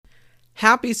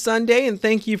Happy Sunday, and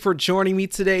thank you for joining me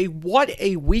today. What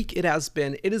a week it has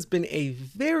been. It has been a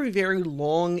very, very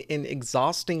long and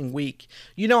exhausting week.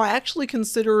 I actually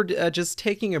considered just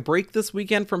taking a break this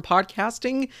weekend from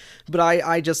podcasting, but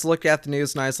I just looked at the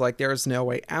news and I was like, there's no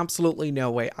way, absolutely no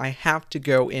way. I have to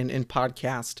go in and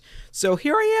podcast. So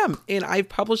here I am, and I've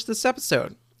published this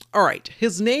episode. All right,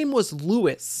 his name was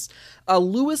Louis.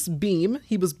 Louis Beam.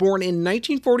 He was born in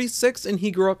 1946, and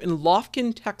he grew up in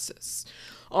Lufkin, Texas.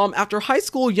 After high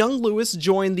school, young Louis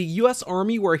joined the U.S.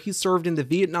 Army, where he served in the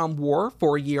Vietnam War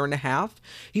for a year and a half.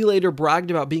 He later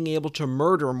bragged about being able to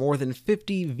murder more than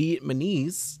 50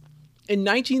 Vietnamese. In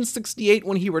 1968,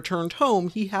 when he returned home,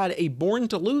 he had a Born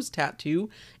to Lose tattoo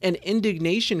and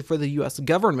indignation for the U.S.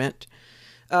 government.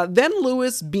 Then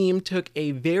Louis Beam took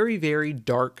a very, very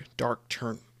dark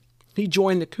turn. He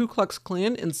joined the Ku Klux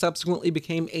Klan and subsequently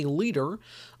became a leader,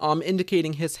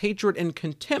 indicating his hatred and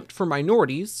contempt for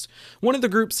minorities. One of the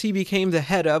groups he became the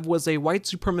head of was a white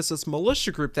supremacist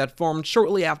militia group that formed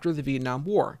shortly after the Vietnam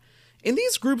War. And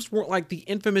these groups weren't like the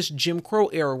infamous Jim Crow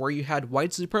era where you had white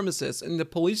supremacists in the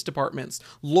police departments,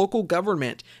 local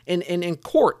government, and in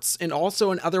courts, and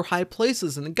also in other high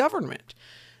places in the government.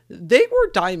 They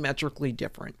were diametrically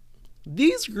different.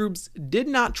 These groups did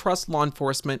not trust law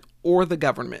enforcement or the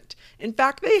government. In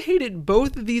fact, they hated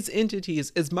both of these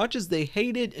entities as much as they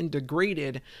hated and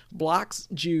degraded blacks,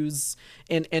 Jews,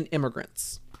 and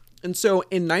immigrants. And so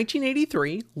in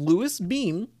 1983, Louis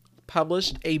Beam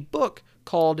published a book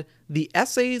called The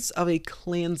Essays of a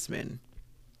Klansman.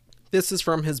 This is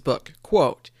from his book,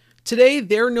 quote, "Today,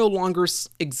 there no longer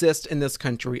exists in this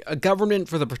country a government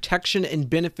for the protection and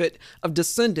benefit of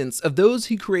descendants of those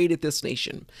who created this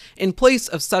nation. In place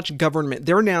of such government,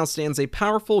 there now stands a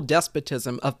powerful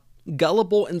despotism of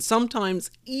gullible and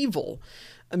sometimes evil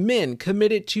men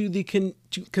committed to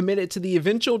the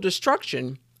eventual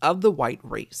destruction of the white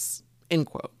race." End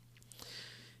quote.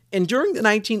 And during the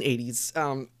 1980s,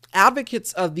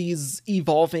 advocates of these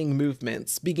evolving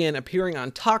movements began appearing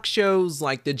on talk shows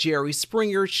like the Jerry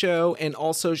Springer Show and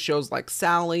also shows like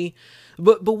Sally.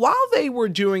 But while they were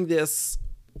doing this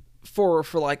for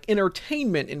like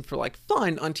entertainment and for like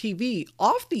fun on TV,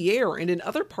 off the air and in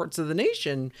other parts of the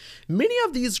nation, many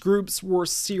of these groups were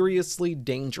seriously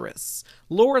dangerous.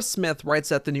 Laura Smith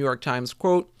writes at the New York Times,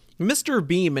 quote, "Mr.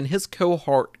 Beam and his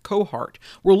cohort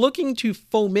were looking to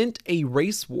foment a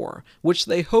race war, which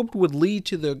they hoped would lead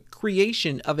to the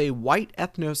creation of a white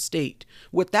ethno-state.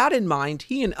 With that in mind,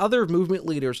 he and other movement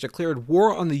leaders declared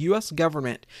war on the U.S.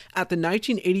 government at the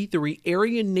 1983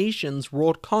 Aryan Nations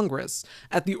World Congress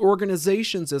at the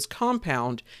organization's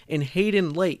compound in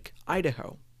Hayden Lake,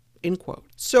 Idaho." End quote.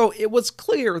 So it was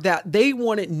clear that they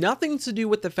wanted nothing to do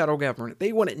with the federal government.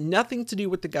 They wanted nothing to do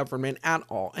with the government at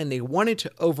all, and they wanted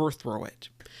to overthrow it.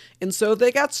 And so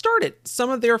they got started. Some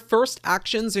of their first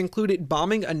actions included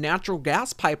bombing a natural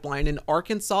gas pipeline in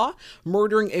Arkansas,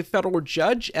 murdering a federal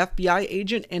judge, FBI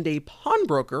agent, and a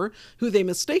pawnbroker who they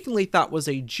mistakenly thought was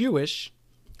a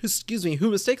who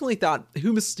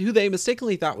they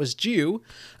mistakenly thought was Jew.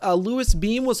 Louis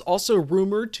Beam was also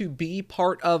rumored to be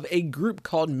part of a group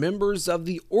called Members of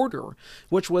the Order,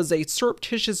 which was a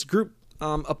surreptitious group,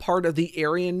 a part of the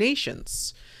Aryan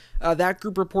Nations. That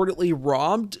group reportedly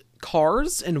robbed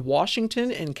cars in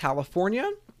Washington and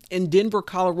California. In Denver,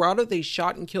 Colorado, they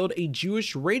shot and killed a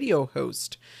Jewish radio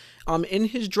host in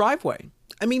his driveway.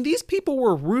 I mean, these people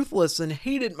were ruthless and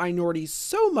hated minorities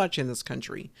so much in this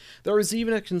country. There was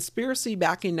even a conspiracy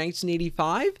back in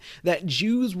 1985 that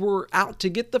Jews were out to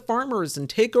get the farmers and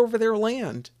take over their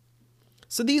land.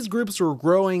 So these groups were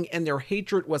growing and their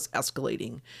hatred was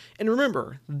escalating. And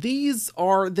remember, these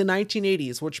are the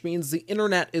 1980s, which means the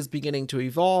internet is beginning to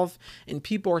evolve and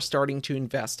people are starting to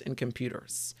invest in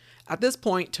computers. At this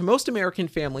point, to most American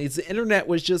families, the internet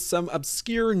was just some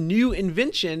obscure new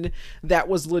invention that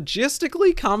was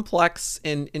logistically complex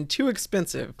and too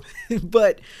expensive.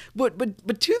 but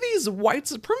to these white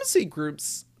supremacy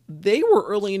groups, they were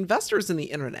early investors in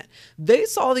the internet. They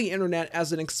saw the internet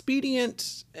as an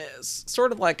expedient, as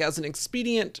an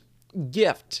expedient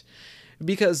gift,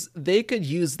 because they could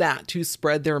use that to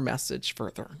spread their message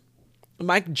further.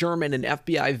 Mike German, an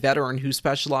FBI veteran who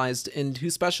specialized in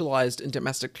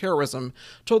domestic terrorism,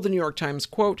 told the New York Times,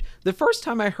 quote, "The first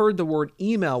time I heard the word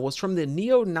email was from the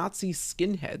neo-Nazi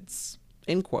skinheads,"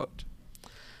 end quote.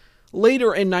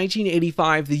 Later in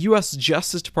 1985, the U.S.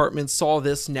 Justice Department saw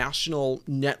this national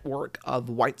network of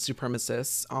white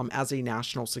supremacists as a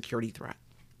national security threat.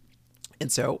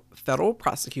 And so federal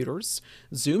prosecutors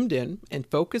zoomed in and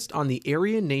focused on the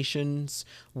Aryan Nations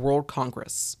World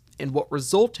Congress. And what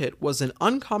resulted was an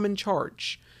uncommon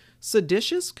charge: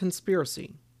 seditious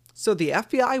conspiracy. So the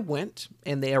FBI went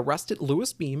and they arrested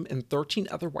Louis Beam and 13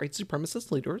 other white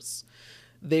supremacist leaders.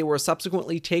 They were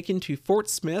subsequently taken to Fort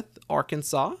Smith,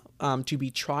 Arkansas, to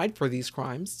be tried for these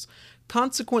crimes.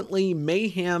 Consequently,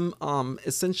 mayhem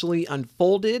essentially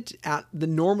unfolded at the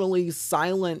normally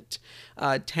silent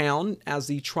town as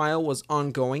the trial was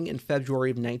ongoing in February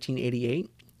of 1988.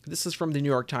 This is from the New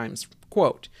York Times.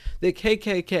 Quote, the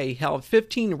KKK held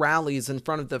 15 rallies in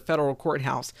front of the federal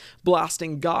courthouse,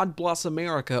 blasting God Bless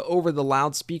America over the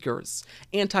loudspeakers.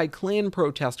 Anti-Klan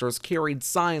protesters carried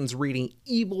signs reading,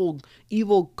 evil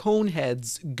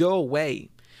coneheads, go away.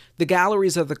 The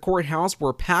galleries of the courthouse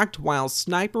were packed while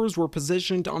snipers were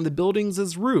positioned on the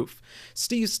building's roof.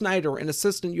 Steve Snyder, an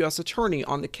assistant U.S. attorney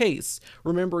on the case,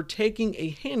 remembered taking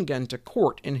a handgun to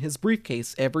court in his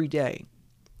briefcase every day.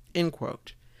 End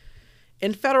quote.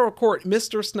 In federal court,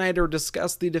 Mr. Snyder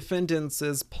discussed the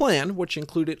defendants' plan, which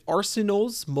included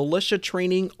arsenals, militia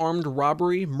training, armed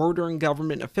robbery, murdering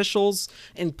government officials,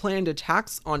 and planned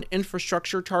attacks on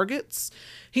infrastructure targets.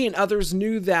 He and others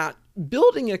knew that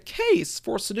building a case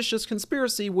for seditious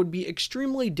conspiracy would be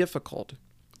extremely difficult.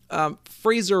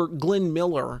 Fraser Glenn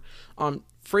Miller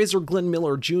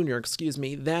Jr.,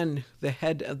 then the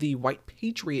head of the White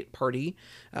Patriot Party,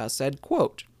 said,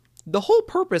 quote, the whole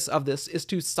purpose of this is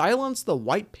to silence the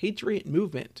white patriot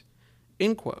movement,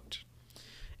 end quote.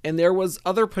 And there was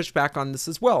other pushback on this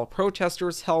as well.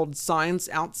 Protesters held signs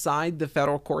outside the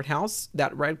federal courthouse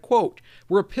that read, quote,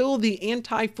 repeal the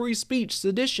anti-free speech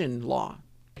sedition law,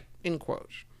 end quote.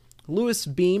 Louis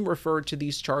Beam referred to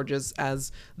these charges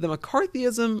as the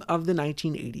McCarthyism of the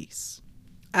 1980s.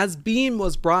 As Beam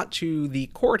was brought to the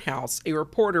courthouse, a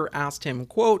reporter asked him,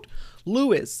 quote,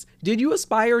 Louis, did you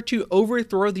aspire to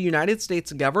overthrow the United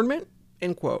States government?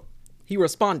 End quote. He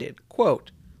responded,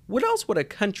 quote, what else would a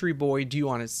country boy do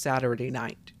on a Saturday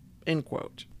night? End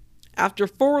quote. After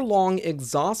 4 long,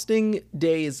 exhausting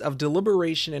days of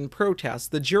deliberation and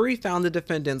protest, the jury found the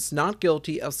defendants not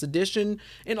guilty of sedition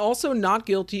and also not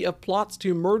guilty of plots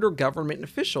to murder government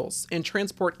officials and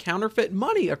transport counterfeit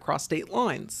money across state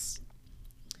lines.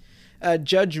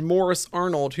 Judge Morris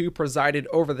Arnold, who presided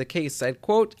over the case, said,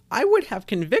 quote, I would have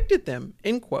convicted them,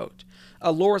 end quote.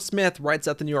 Laura Smith writes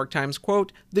at the New York Times,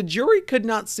 quote, the jury could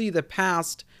not see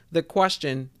past the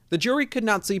question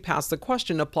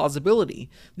of plausibility.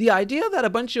 The idea that a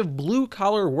bunch of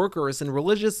blue-collar workers and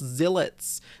religious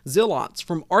zealots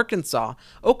from Arkansas,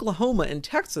 Oklahoma, and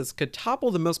Texas could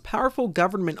topple the most powerful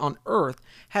government on earth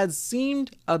had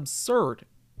seemed absurd,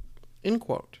 end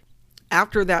quote.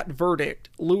 After that verdict,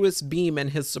 Louis Beam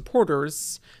and his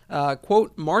supporters,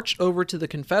 quote, marched over to the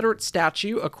Confederate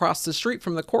statue across the street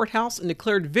from the courthouse and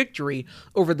declared victory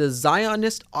over the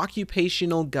Zionist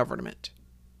occupational government,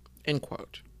 end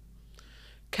quote.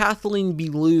 Kathleen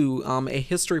Belew, a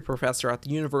history professor at the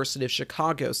University of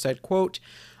Chicago, said, quote,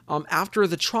 after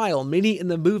the trial, many in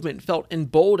the movement felt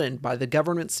emboldened by the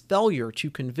government's failure to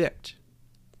convict,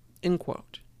 end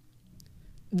quote.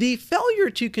 The failure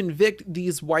to convict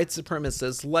these white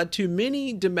supremacists led to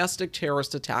many domestic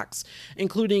terrorist attacks,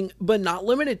 including but not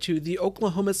limited to the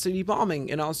Oklahoma City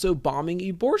bombing and also bombing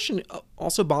abortion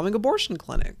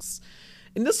clinics.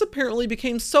 And this apparently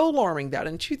became so alarming that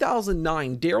in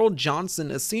 2009, Daryl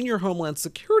Johnson, a senior Homeland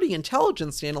Security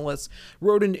intelligence analyst,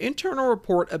 wrote an internal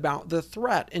report about the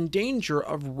threat and danger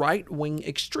of right-wing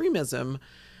extremism.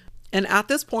 And at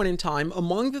this point in time,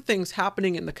 among the things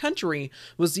happening in the country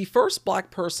was the first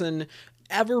black person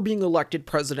ever being elected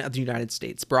president of the United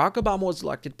States. Barack Obama was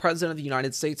elected president of the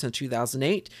United States in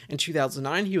 2008. In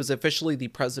 2009, he was officially the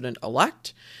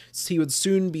president-elect. He would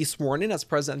soon be sworn in as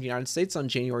president of the United States on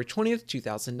January 20th,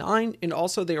 2009. And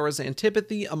also there was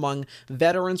antipathy among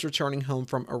veterans returning home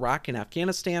from Iraq and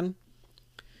Afghanistan.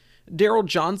 Daryl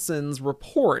Johnson's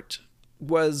report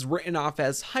was written off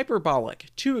as hyperbolic,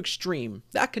 too extreme.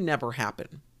 That could never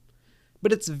happen.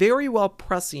 But it's very well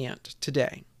prescient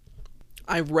today.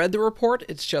 I've read the report,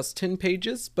 it's just 10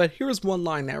 pages, but here's one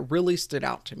line that really stood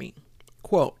out to me.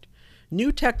 Quote,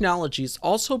 new technologies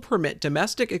also permit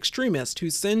domestic extremists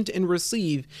to send and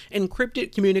receive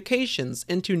encrypted communications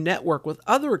and to network with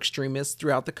other extremists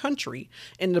throughout the country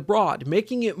and abroad,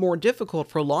 making it more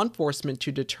difficult for law enforcement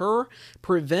to deter,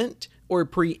 prevent, or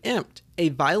preempt a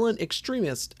violent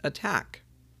extremist attack,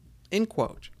 end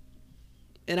quote.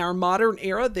 In our modern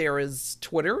era, there is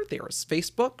Twitter, there is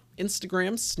Facebook,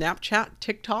 Instagram, Snapchat,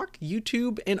 TikTok,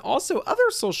 YouTube, and also other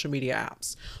social media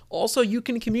apps. Also, you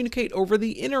can communicate over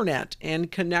the internet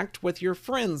and connect with your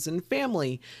friends and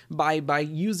family by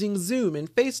using Zoom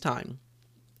and FaceTime.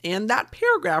 And that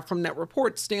paragraph from that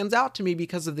report stands out to me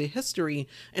because of the history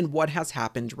and what has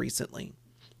happened recently.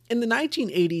 In the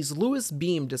 1980s, Louis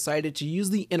Beam decided to use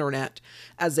the internet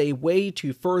as a way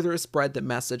to further spread the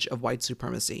message of white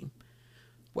supremacy.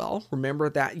 Well, remember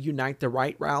that Unite the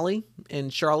Right rally in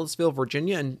Charlottesville,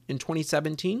 Virginia in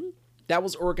 2017? That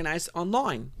was organized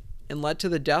online and led to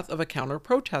the death of a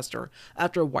counter-protester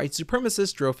after a white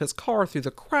supremacist drove his car through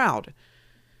the crowd.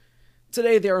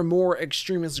 Today, there are more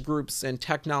extremist groups and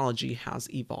technology has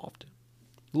evolved.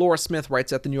 Laura Smith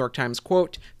writes at the New York Times,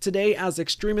 quote, "Today, as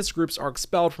extremist groups are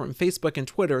expelled from Facebook and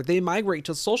Twitter, they migrate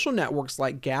to social networks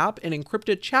like Gab and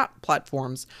encrypted chat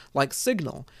platforms like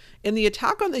Signal. In the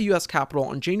attack on the U.S. Capitol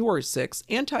on January 6,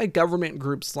 anti-government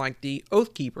groups like the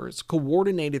Oath Keepers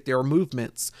coordinated their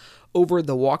movements over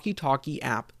the walkie-talkie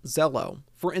app Zello,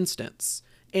 for instance.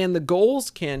 And the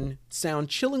goals can sound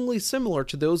chillingly similar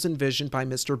to those envisioned by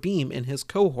Mr. Beam and his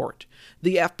cohort.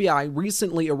 The FBI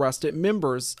recently arrested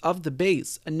members of the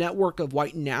base, a network of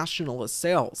white nationalist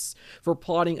cells, for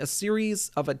plotting a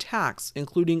series of attacks,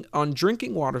 including on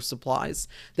drinking water supplies,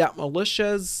 that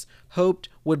militias hoped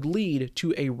would lead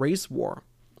to a race war.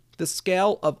 The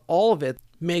scale of all of it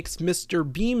makes Mr.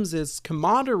 Beam's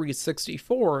Commodore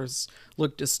 64s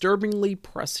look disturbingly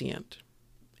prescient."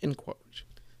 End quote.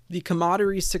 The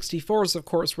Commodore 64s, of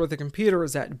course, were the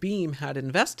computers that Beam had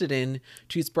invested in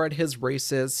to spread his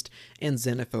racist and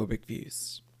xenophobic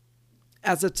views.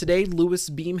 As of today, Louis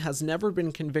Beam has never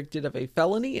been convicted of a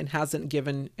felony and hasn't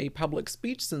given a public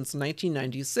speech since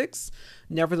 1996.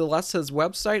 Nevertheless, his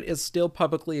website is still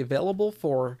publicly available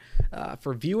for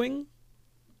viewing.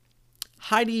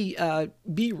 Heidi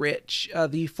B. Rich,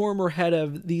 the former head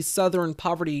of the Southern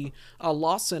Poverty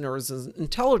Law Center's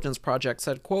intelligence project,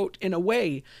 said, quote, "In a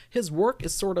way, his work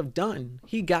is sort of done.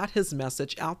 He got his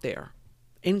message out there."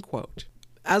 End quote.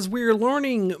 As we're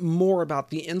learning more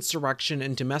about the insurrection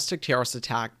and domestic terrorist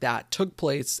attack that took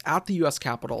place at the U.S.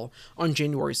 Capitol on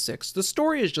January 6th, the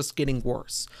story is just getting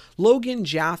worse. Logan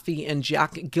Jaffe and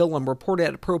Jack Gillum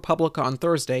reported at ProPublica on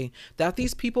Thursday that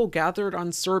these people gathered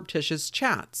on surreptitious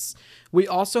chats. We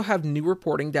also have new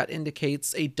reporting that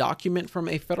indicates a document from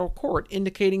a federal court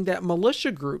indicating that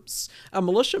militia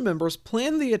members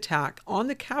planned the attack on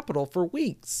the Capitol for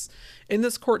weeks. In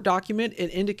this court document, it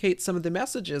indicates some of the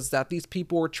messages that these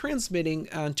people were transmitting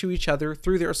to each other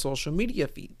through their social media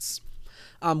feeds.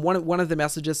 One of the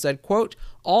messages said, quote,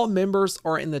 "All members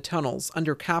are in the tunnels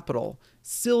under Capitol.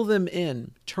 Seal them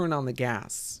in. Turn on the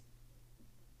gas."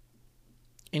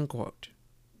 End quote.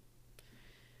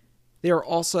 There are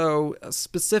also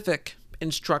specific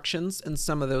instructions in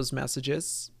some of those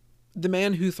messages. The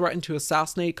man who threatened to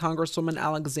assassinate Congresswoman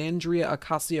Alexandria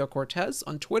Ocasio-Cortez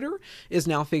on Twitter is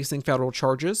now facing federal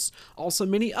charges. Also,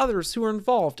 many others who are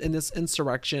involved in this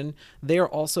insurrection, they are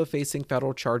also facing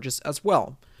federal charges as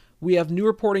well. We have new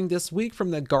reporting this week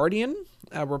from The Guardian,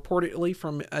 reportedly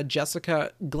from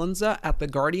Jessica Glinza at The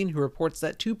Guardian, who reports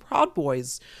that 2 Proud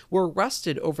Boys were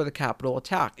arrested over the Capitol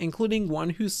attack, including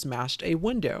one who smashed a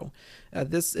window.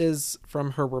 This is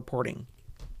from her reporting.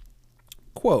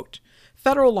 Quote,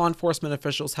 "Federal law enforcement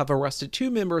officials have arrested 2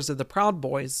 members of the Proud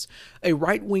Boys, a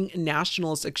right-wing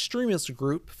nationalist extremist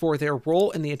group, for their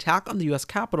role in the attack on the U.S.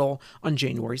 Capitol on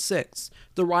January 6.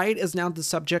 The riot is now the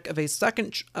subject of a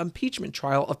second impeachment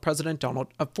trial of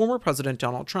former President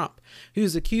Donald Trump, who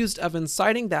is accused of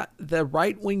inciting the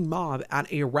right-wing mob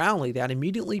at a rally that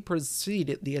immediately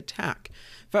preceded the attack.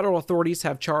 Federal authorities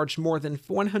have charged more than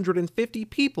 150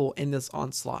 people in this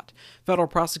onslaught. Federal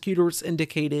prosecutors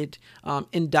indicted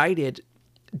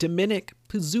Dominic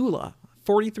Pizzula,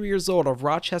 43 years old, of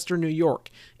Rochester, New York,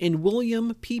 and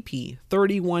William Pepe,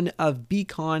 31, of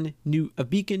Beacon, New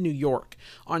York,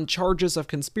 on charges of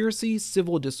conspiracy,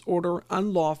 civil disorder,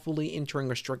 unlawfully entering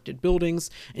restricted buildings,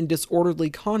 and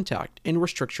disorderly conduct in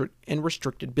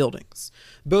restricted buildings.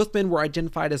 Both men were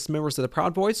identified as members of the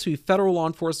Proud Boys, who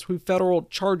federal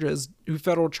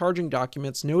charging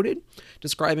documents noted,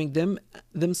 describing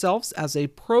themselves as a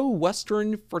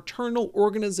pro-Western fraternal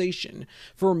organization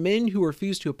for men who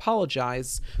refuse to apologize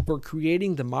for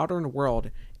creating the modern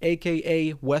world,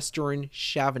 aka Western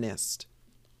chauvinist.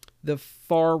 The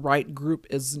far-right group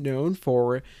is known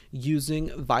for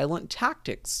using violent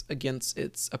tactics against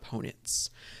its opponents.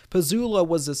 Pizzula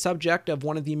was the subject of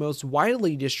one of the most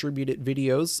widely distributed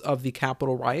videos of the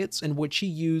Capitol riots, in which he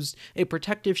used a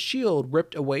protective shield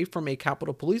ripped away from a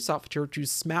Capitol police officer to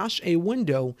smash a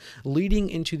window leading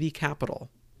into the Capitol.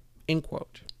 End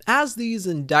quote. As these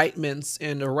indictments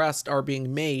and arrests are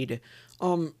being made,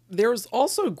 there's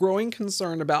also growing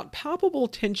concern about palpable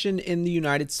tension in the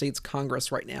United States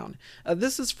Congress right now.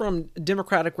 This is from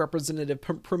Democratic Representative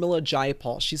Pramila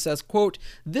Jayapal. She says, quote,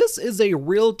 "This is a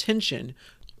real tension.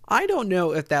 I don't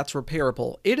know if that's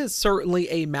repairable. It is certainly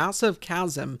a massive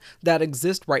chasm that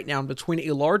exists right now between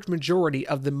a large majority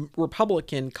of the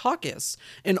Republican caucus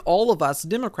and all of us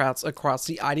Democrats across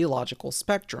the ideological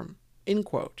spectrum. End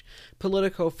quote.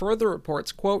 Politico further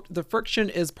reports, quote, the friction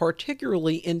is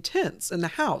particularly intense in the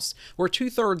House, where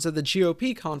 2/3 of the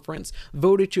GOP conference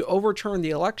voted to overturn the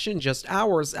election just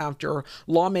hours after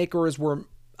lawmakers were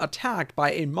attacked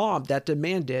by a mob that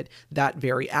demanded that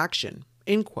very action.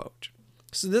 End quote.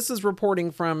 So this is reporting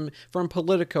from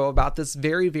Politico about this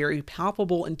very, very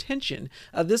palpable intention.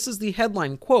 This is the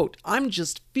headline, quote, I'm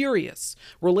just furious.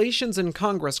 Relations in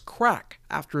Congress crack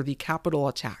after the Capitol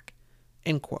attack.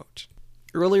 End quote.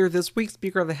 Earlier this week,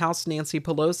 Speaker of the House Nancy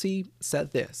Pelosi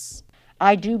said this.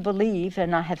 I do believe,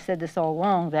 and I have said this all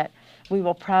along, that we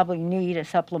will probably need a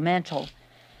supplemental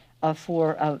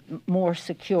for more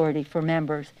security for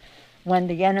members when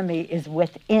the enemy is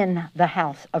within the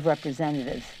House of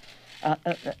Representatives.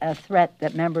 A threat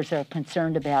that members are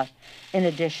concerned about in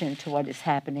addition to what is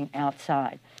happening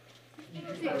outside.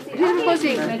 What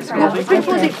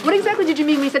exactly did you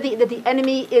mean when you said that the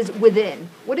enemy is within?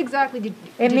 What exactly did you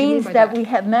mean by that? It means that we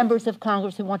have members of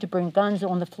Congress who want to bring guns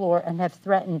on the floor and have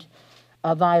threatened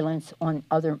violence on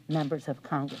other members of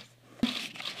Congress.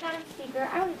 Madam Speaker,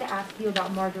 I wanted to ask you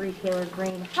about Marjorie Taylor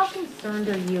Greene. How concerned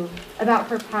are you about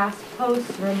her past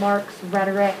posts, remarks,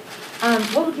 rhetoric?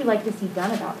 What would you like to see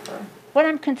done about her? What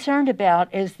I'm concerned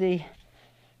about is the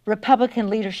Republican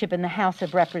leadership in the House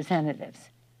of Representatives,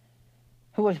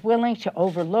 who was willing to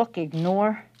overlook,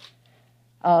 ignore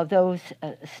those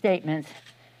statements,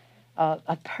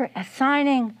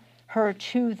 assigning her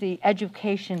to the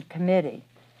Education Committee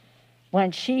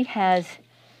when she has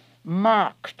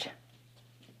mocked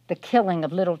the killing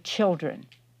of little children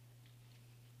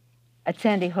at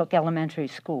Sandy Hook Elementary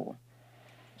School,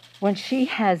 when she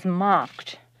has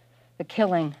mocked the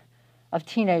killing of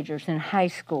teenagers in high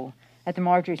school at the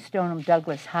Marjorie Stoneman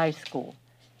Douglas High School.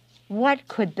 What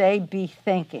could they be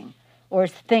thinking, or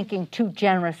is thinking too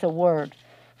generous a word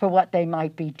for what they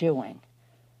might be doing?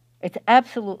 It's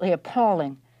absolutely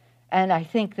appalling, and I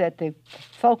think that the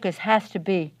focus has to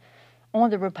be on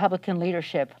the Republican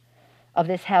leadership of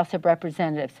this House of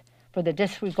Representatives for the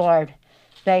disregard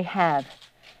they have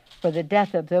for the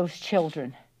death of those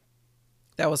children.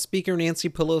 That was Speaker Nancy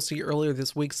Pelosi earlier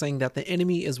this week saying that the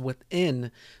enemy is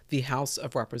within the House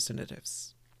of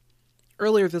Representatives.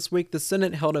 Earlier this week, the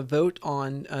Senate held a vote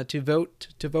on to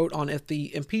vote on if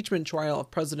the impeachment trial of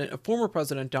former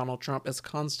President Donald Trump is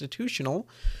constitutional.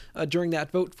 During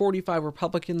that vote, 45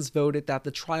 Republicans voted that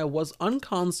the trial was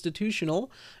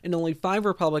unconstitutional, and only 5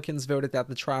 Republicans voted that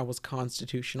the trial was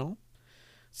constitutional.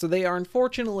 So they are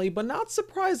unfortunately, but not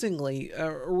surprisingly,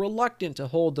 reluctant to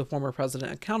hold the former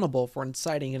president accountable for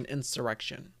inciting an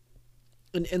insurrection.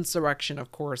 An insurrection,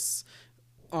 of course,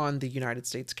 on the United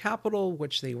States Capitol,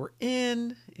 which they were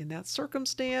in that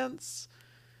circumstance.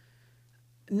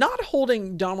 Not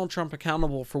holding Donald Trump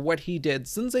accountable for what he did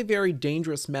sends a very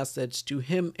dangerous message to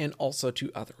him and also to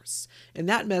others. And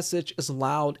that message is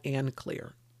loud and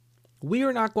clear. We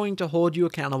are not going to hold you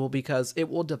accountable because it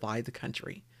will divide the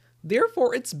country.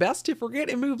 Therefore, it's best to forget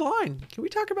and move on. Can we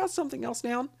talk about something else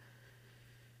now?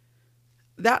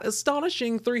 That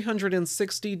astonishing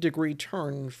 360-degree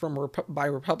turn by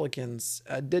Republicans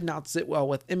did not sit well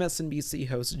with MSNBC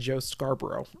host Joe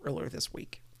Scarborough earlier this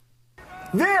week.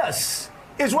 This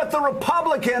is what the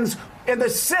Republicans in the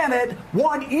Senate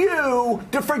want you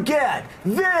to forget.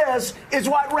 This is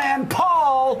what Rand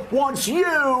Paul wants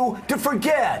you to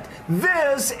forget.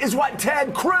 This is what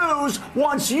Ted Cruz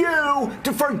wants you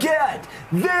to forget.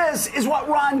 This is what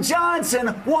Ron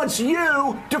Johnson wants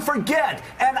you to forget.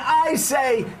 And I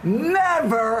say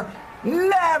never,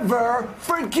 never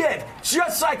forget.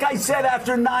 Just like I said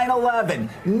after 9/11,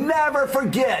 never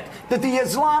forget that the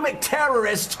Islamic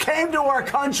terrorists came to our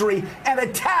country and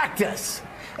attacked us.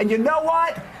 And you know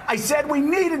what? I said we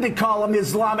needed to call them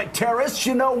Islamic terrorists.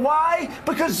 You know why?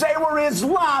 Because they were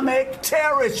Islamic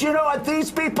terrorists. You know what these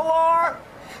people are?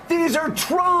 These are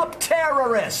Trump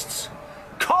terrorists.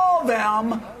 Call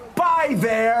them by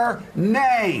their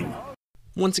name.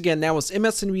 Once again, that was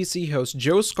MSNBC host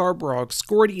Joe Scarborough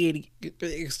excoriating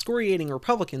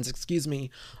Republicans,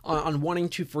 on wanting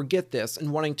to forget this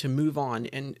and wanting to move on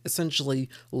and essentially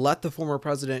let the former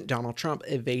president Donald Trump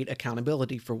evade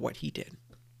accountability for what he did.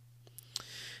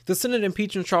 The Senate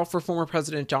impeachment trial for former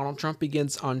President Donald Trump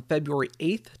begins on February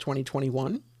 8th,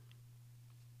 2021.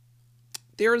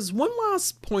 There is one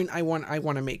last point I want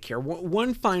to make here,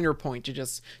 one finer point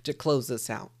to close this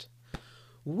out.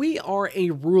 We are a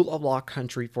rule of law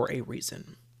country for a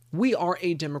reason. We are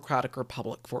a democratic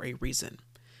republic for a reason.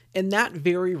 And that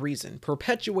very reason,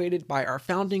 perpetuated by our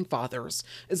founding fathers,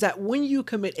 is that when you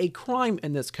commit a crime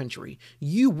in this country,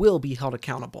 you will be held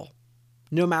accountable.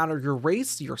 No matter your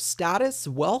race, your status,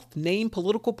 wealth, name,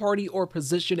 political party, or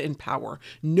position in power,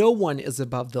 no one is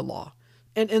above the law.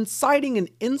 And inciting an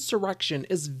insurrection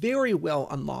is very well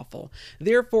unlawful.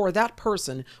 Therefore, that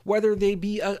person, whether they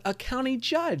be a county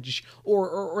judge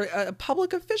or a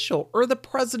public official or the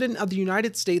president of the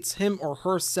United States, him or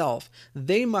herself,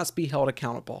 they must be held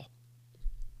accountable.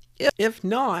 If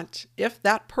not, if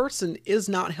that person is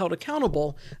not held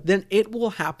accountable, then it will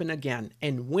happen again.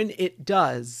 And when it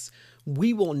does,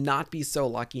 we will not be so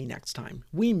lucky next time.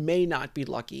 We may not be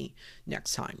lucky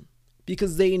next time.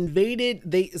 Because they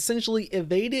essentially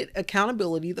evaded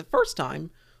accountability the first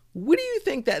time. What do you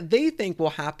think that they think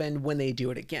will happen when they do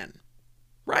it again?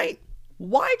 Right?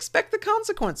 Why expect the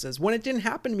consequences when it didn't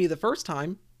happen to me the first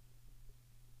time?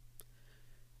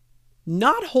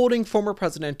 Not holding former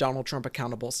President Donald Trump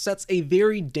accountable sets a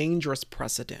very dangerous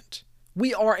precedent.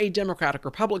 We are a democratic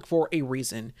republic for a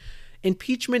reason.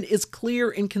 Impeachment is clear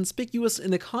and conspicuous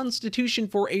in the Constitution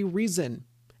for a reason.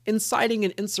 Inciting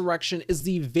an insurrection is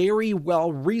the very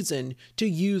well reason to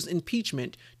use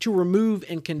impeachment to remove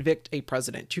and convict a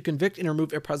president, to convict and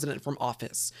remove a president from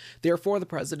office. Therefore, the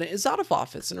president is out of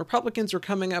office, and Republicans are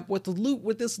coming up with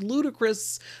this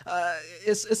ludicrous,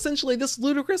 essentially this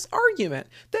ludicrous argument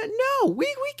that no, we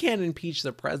can't impeach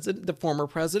the president, the former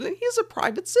president. He's a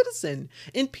private citizen.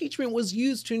 Impeachment was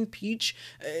used to impeach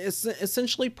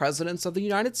essentially presidents of the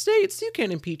United States. You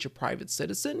can't impeach a private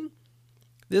citizen.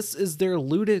 This is their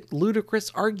ludicrous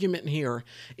argument here.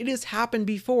 It has happened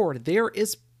before. There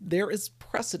is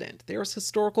precedent. There is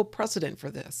historical precedent for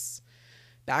this.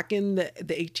 Back in the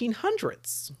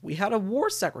 1800s, we had a war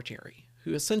secretary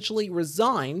who essentially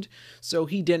resigned so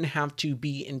he didn't have to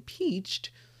be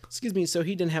impeached. So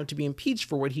he didn't have to be impeached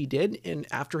for what he did. And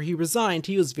after he resigned,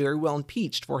 he was very well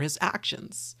impeached for his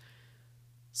actions.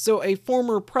 So a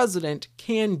former president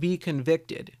can be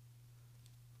convicted.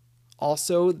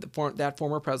 Also, that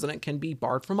former president can be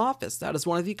barred from office. That is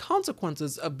one of the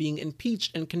consequences of being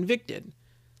impeached and convicted.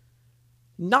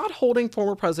 Not holding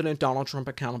former President Donald Trump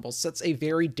accountable sets a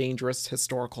very dangerous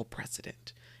historical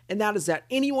precedent. And that is that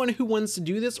anyone who wants to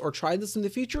do this or try this in the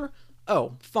future,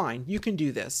 oh, fine, you can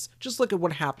do this. Just look at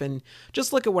what happened.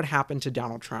 Just look at what happened to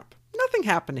Donald Trump. Nothing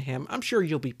happened to him. I'm sure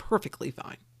you'll be perfectly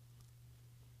fine.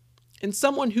 And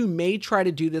someone who may try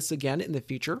to do this again in the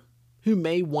future, who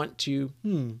may want to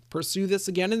pursue this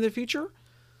again in the future?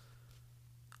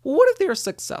 Well, what if they are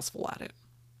successful at it?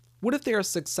 What if they are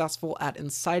successful at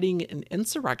inciting an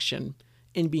insurrection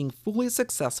and being fully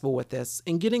successful with this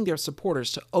and getting their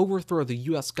supporters to overthrow the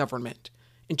U.S. government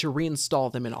and to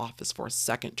reinstall them in office for a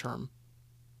second term,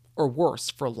 or worse,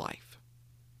 for life?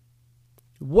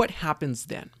 What happens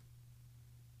then?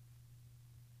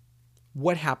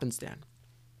 What happens then?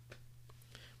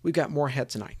 We've got more ahead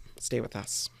tonight. Stay with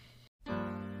us.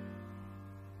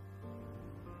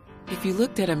 If you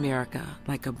looked at America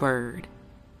like a bird,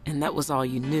 and that was all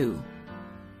you knew,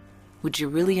 would you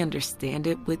really understand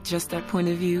it with just that point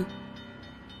of view?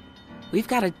 We've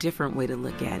got a different way to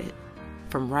look at it,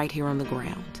 from right here on the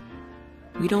ground.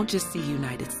 We don't just see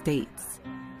United States,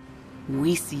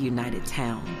 we see United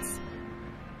Towns.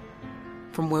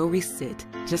 From where we sit,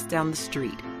 just down the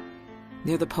street,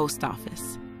 near the post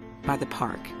office, by the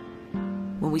park,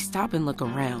 when we stop and look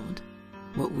around,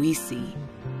 what we see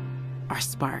are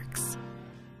sparks.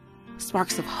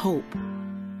 Sparks of hope,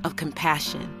 of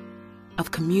compassion,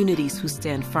 of communities who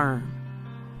stand firm,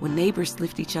 when neighbors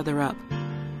lift each other up,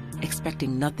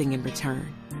 expecting nothing in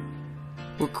return.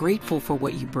 We're grateful for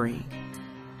what you bring,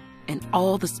 and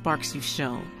all the sparks you've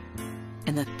shown,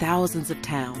 and the thousands of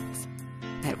towns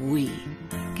that we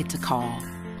get to call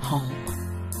home.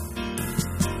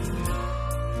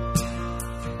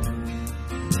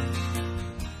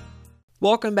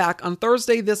 Welcome back. On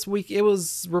Thursday this week, it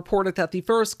was reported that the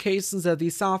first cases of the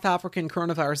South African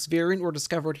coronavirus variant were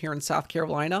discovered here in South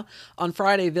Carolina. On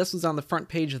Friday, this was on the front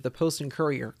page of the Post and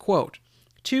Courier. Quote,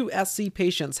 2 SC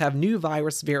patients have new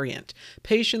virus variant.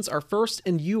 Patients are first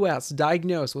in U.S.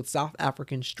 diagnosed with South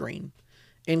African strain.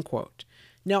 End quote.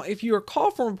 Now, if you recall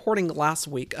from reporting last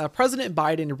week, President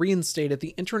Biden reinstated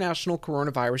the international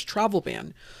coronavirus travel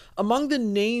ban. Among the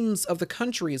names of the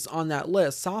countries on that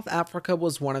list, South Africa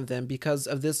was one of them because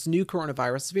of this new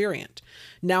coronavirus variant.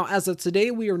 Now, as of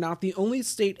today, we are not the only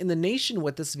state in the nation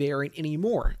with this variant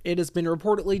anymore. It has been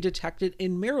reportedly detected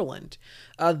in Maryland.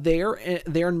 There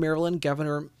in Maryland,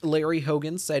 Governor Larry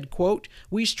Hogan said, quote,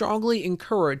 "We strongly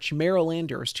encourage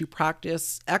Marylanders to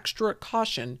practice extra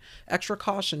caution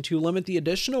to limit the additional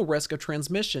additional risk of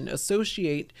transmission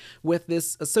associated with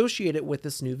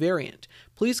this new variant.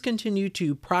 Please continue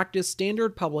to practice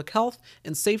standard public health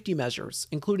and safety measures,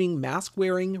 including mask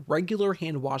wearing, regular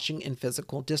hand washing, and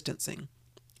physical distancing."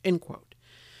 End quote.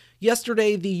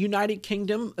 Yesterday, the United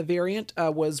Kingdom variant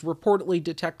was reportedly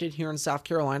detected here in South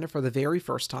Carolina for the very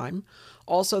first time.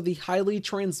 Also, the highly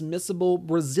transmissible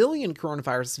Brazilian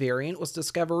coronavirus variant was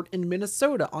discovered in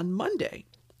Minnesota on Monday.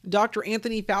 Dr.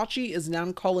 Anthony Fauci is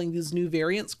now calling these new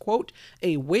variants, quote,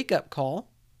 "a wake-up call,"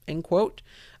 end quote,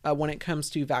 when it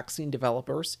comes to vaccine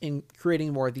developers in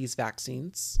creating more of these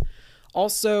vaccines.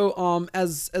 Also,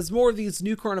 as more of these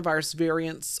new coronavirus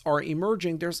variants are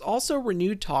emerging, there's also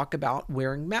renewed talk about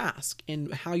wearing masks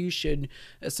and how you should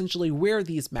essentially wear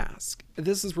these masks.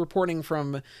 This is reporting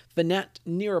from Vinette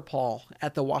Nirapal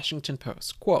at the Washington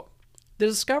Post. Quote, The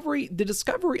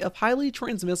discovery of highly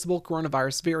transmissible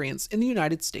coronavirus variants in the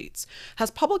United States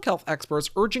has public health experts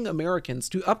urging Americans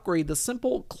to upgrade the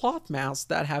simple cloth masks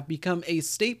that have become a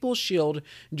staple shield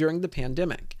during the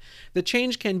pandemic. The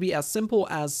change can be as simple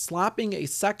as slapping a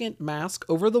second mask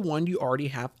over the one you already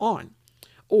have on.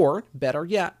 Or, better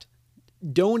yet,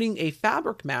 donning a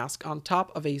fabric mask on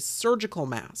top of a surgical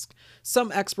mask.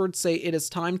 Some experts say it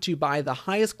is time to buy the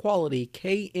highest quality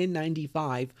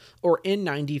KN95 or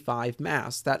N95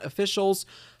 masks that officials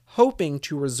hoping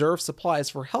to reserve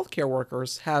supplies for healthcare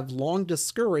workers have long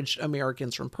discouraged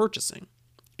Americans from purchasing.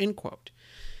 End quote.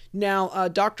 Now,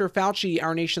 Dr. Fauci,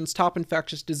 our nation's top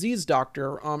infectious disease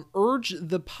doctor, urged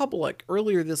the public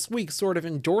earlier this week, sort of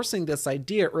endorsing this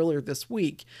idea earlier this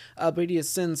week, but he has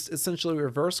since essentially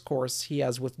reversed course. He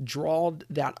has withdrawn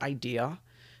that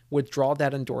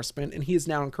endorsement, and he is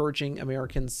now encouraging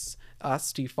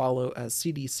us to follow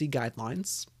CDC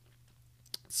guidelines.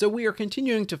 So we are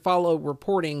continuing to follow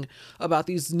reporting about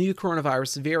these new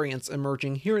coronavirus variants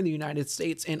emerging here in the United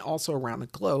States and also around the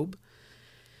globe.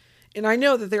 And I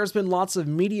know that there's been lots of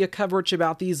media coverage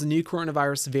about these new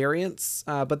coronavirus variants,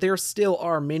 but there still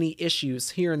are many issues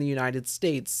here in the United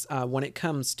States when it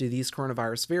comes to these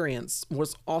coronavirus variants.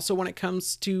 Also when it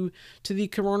comes to the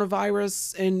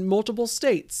coronavirus in multiple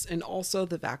states and also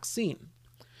the vaccine.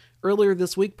 Earlier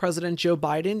this week, President Joe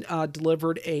Biden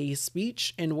delivered a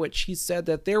speech in which he said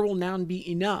that there will now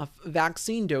be enough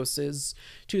vaccine doses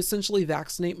to essentially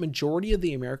vaccinate majority of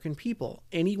the American people.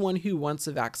 Anyone who wants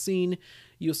a vaccine,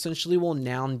 you essentially will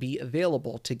now be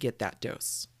available to get that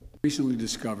dose. Recently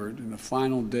discovered in the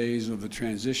final days of the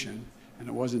transition, and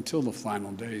it wasn't until the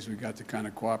final days we got the kind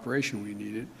of cooperation we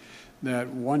needed, that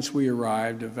once we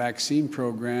arrived, a vaccine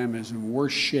program is in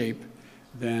worse shape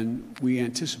than we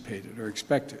anticipated or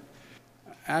expected.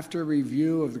 After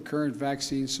review of the current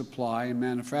vaccine supply and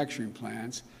manufacturing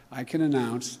plans, I can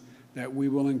announce that we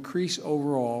will increase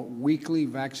overall weekly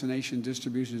vaccination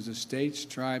distributions to states,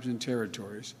 tribes, and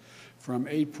territories from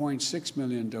 8.6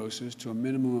 million doses to a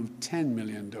minimum of 10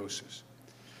 million doses.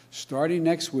 Starting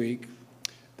next week,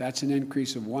 that's an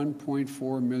increase of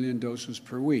 1.4 million doses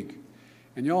per week.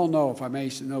 And you all know, if I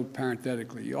may note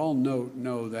parenthetically, you all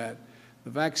know that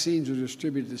the vaccines are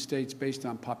distributed to states based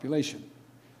on population.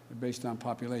 They're based on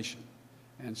population.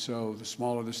 And so the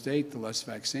smaller the state, the less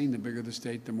vaccine, the bigger the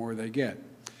state, the more they get.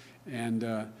 And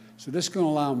so this is going to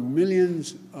allow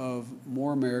millions of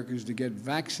more Americans to get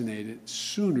vaccinated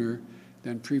sooner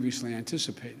than previously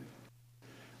anticipated.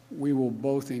 We will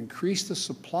both increase the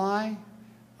supply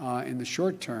in the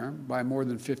short term by more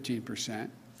than 15%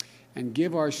 and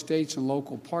give our states and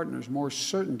local partners more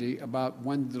certainty about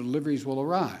when the deliveries will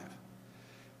arrive.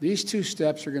 These two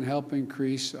steps are going to help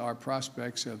increase our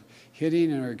prospects of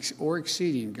hitting or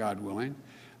exceeding, God willing,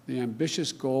 the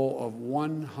ambitious goal of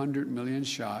 100 million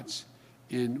shots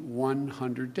in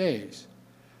 100 days.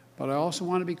 But I also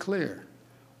want to be clear,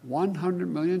 100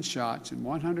 million shots in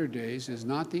 100 days is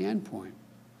not the end point.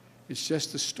 It's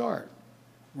just the start.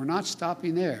 We're not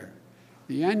stopping there.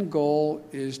 The end goal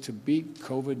is to beat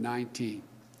COVID-19.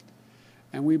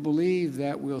 And we believe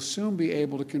that we'll soon be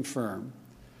able to confirm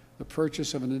the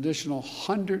purchase of an additional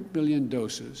 100 million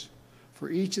doses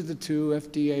for each of the two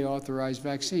FDA-authorized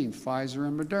vaccines, Pfizer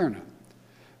and Moderna.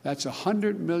 That's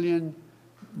 100 million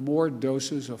more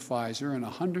doses of Pfizer and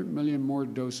 100 million more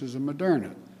doses of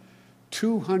Moderna.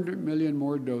 200 million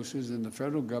more doses than the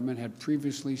federal government had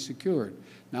previously secured.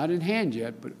 Not in hand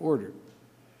yet, but ordered.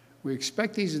 We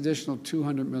expect these additional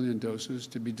 200 million doses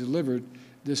to be delivered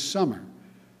this summer.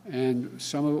 And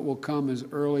some of it will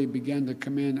begin to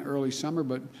come in early summer,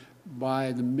 but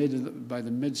by the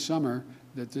midsummer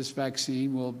that this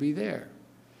vaccine will be there.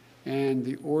 And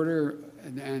the order,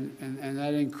 and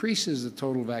that increases the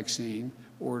total vaccine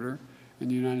order in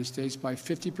the United States by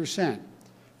 50%,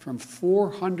 from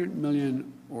 400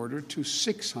 million order to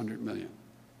 600 million.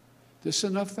 This is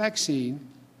enough vaccine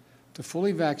to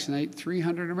fully vaccinate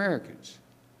 300 Americans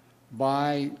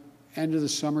by end of the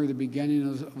summer, the beginning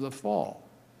of the fall.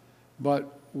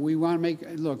 But we want to make,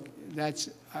 look,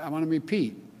 I want to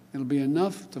repeat, it'll be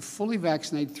enough to fully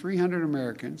vaccinate 300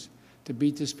 Americans to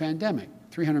beat this pandemic,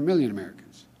 300 million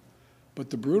Americans. But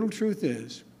the brutal truth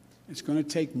is, it's going to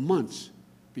take months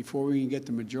before we can get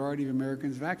the majority of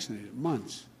Americans vaccinated,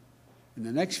 months. In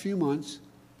the next few months,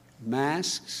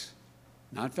 masks,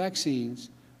 not vaccines,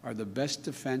 are the best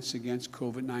defense against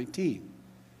COVID-19.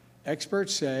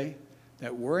 Experts say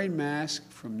that wearing masks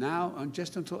from now on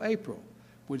just until April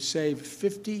would save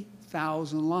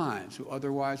 50,000 lives who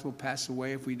otherwise will pass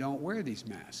away if we don't wear these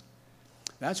masks.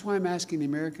 That's why I'm asking the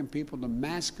American people to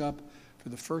mask up for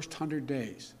the first 100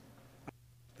 days.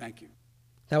 Thank you.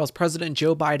 That was President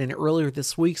Joe Biden earlier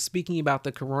this week speaking about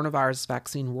the coronavirus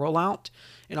vaccine rollout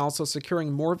and also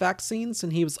securing more vaccines.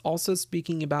 And he was also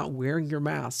speaking about wearing your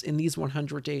mask in these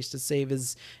 100 days to save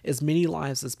as many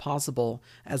lives as possible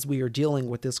as we are dealing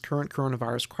with this current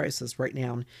coronavirus crisis right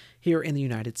now here in the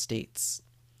United States.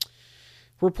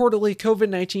 Reportedly,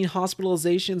 COVID-19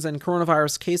 hospitalizations and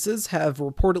coronavirus cases have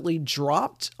reportedly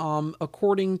dropped.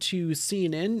 According to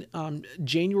CNN,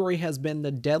 January has been the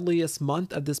deadliest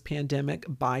month of this pandemic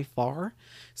by far.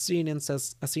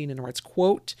 CNN writes,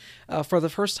 quote, for the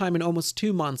first time in almost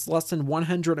 2 months, less than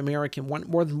 100,000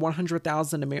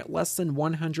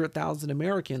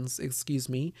 Americans,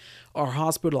 are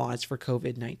hospitalized for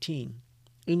COVID-19,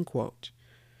 end quote.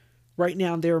 Right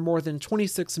now, there are more than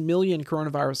 26 million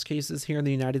coronavirus cases here in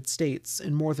the United States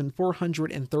and more than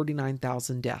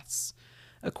 439,000 deaths.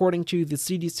 According to the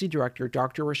CDC director,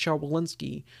 Dr. Rochelle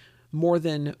Walensky, more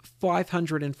than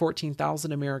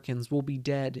 514,000 Americans will be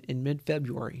dead in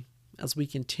mid-February as we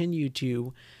continue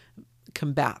to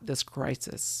combat this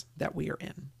crisis that we are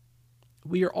in.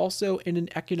 We are also in an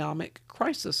economic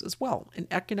crisis as well, an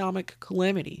economic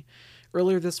calamity.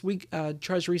 Earlier this week,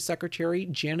 Treasury Secretary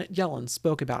Janet Yellen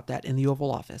spoke about that in the Oval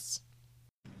Office.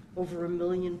 Over 1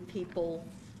 million people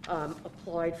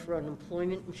applied for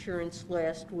unemployment insurance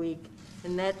last week,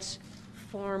 and that's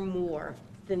far more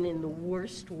than in the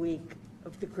worst week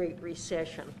of the Great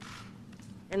Recession.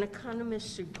 And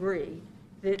economists agree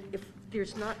that if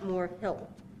there's not more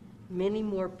help, many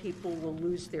more people will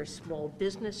lose their small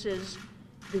businesses,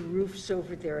 the roofs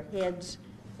over their heads,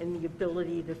 and the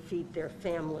ability to feed their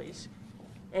families.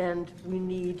 And we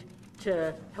need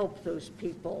to help those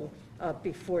people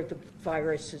before the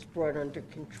virus is brought under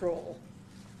control.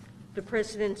 The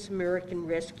President's American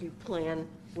Rescue Plan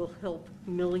will help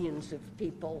millions of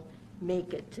people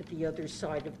make it to the other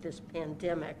side of this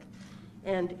pandemic.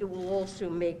 And it will also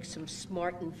make some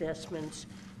smart investments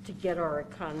to get our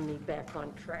economy back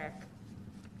on track.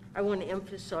 I want to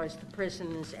emphasize the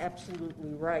President is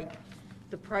absolutely right.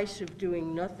 The price of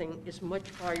doing nothing is much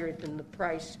higher than the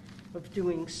price of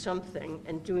doing something,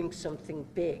 and doing something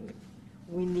big.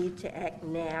 We need to act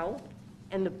now,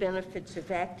 and the benefits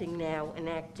of acting now and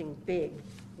acting big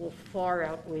will far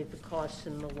outweigh the costs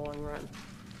in the long run.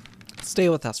 Stay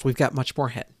with us. We've got much more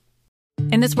ahead.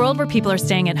 In this world where people are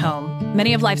staying at home,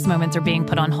 many of life's moments are being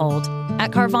put on hold.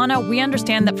 At Carvana, we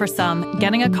understand that for some,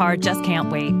 getting a car just can't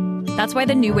wait. That's why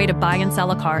the new way to buy and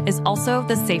sell a car is also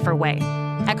the safer way.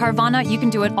 At Carvana, you can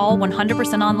do it all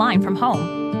 100% online from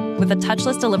home, with a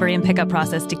touchless delivery and pickup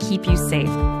process to keep you safe.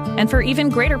 And for even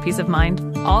greater peace of mind,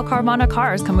 all Carvana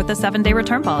cars come with a 7-day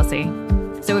return policy.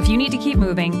 So if you need to keep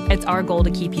moving, it's our goal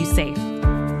to keep you safe.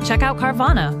 Check out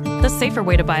Carvana, the safer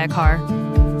way to buy a car.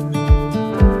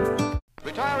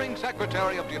 Retiring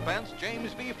Secretary of Defense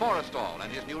James V. Forrestal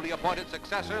and his newly appointed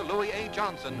successor Louis A.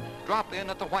 Johnson drop in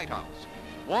at the White House.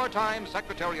 Wartime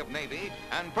Secretary of Navy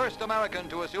and first American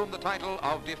to assume the title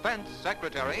of Defense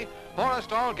Secretary,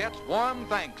 Forrestal gets warm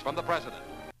thanks from the President.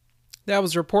 That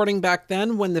was reporting back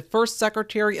then when the first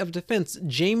Secretary of Defense,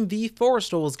 James V.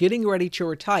 Forrestal, was getting ready to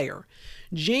retire.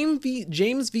 James V.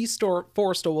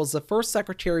 Forrestal was the first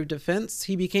Secretary of Defense.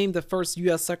 He became the first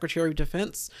U.S. Secretary of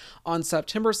Defense on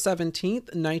September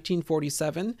 17th,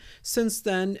 1947. Since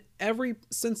then,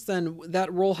 that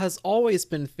role has always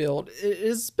been filled. It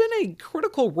has been a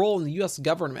critical role in the U.S.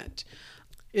 government.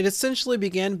 It essentially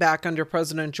began back under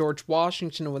President George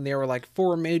Washington when there were like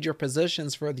 4 major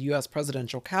positions for the U.S.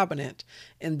 presidential cabinet,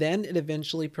 and then it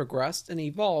eventually progressed and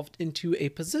evolved into a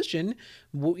position,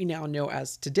 what we now know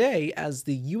as today as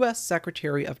the U.S.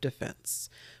 Secretary of Defense.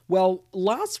 Well,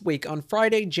 last week on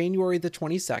Friday, January the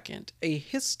 22nd, a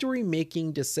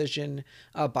history-making decision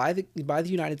by the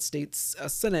United States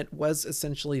Senate was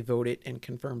essentially voted and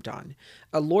confirmed on.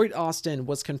 Lloyd Austin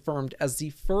was confirmed as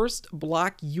the first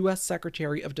Black U.S.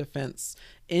 Secretary of Defense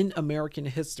in American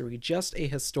history, just a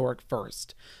historic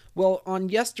first. Well, on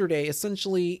yesterday,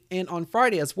 essentially, and on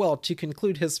Friday as well, to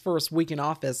conclude his first week in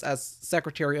office as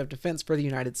Secretary of Defense for the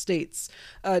United States,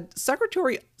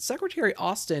 Secretary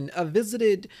Austin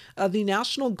visited the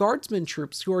National Guardsmen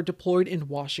troops who are deployed in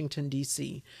Washington,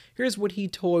 D.C. Here's what he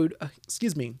told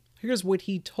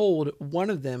one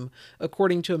of them,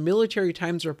 according to a Military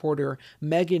Times reporter,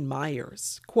 Megan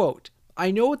Myers. Quote, "I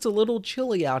know it's a little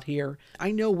chilly out here.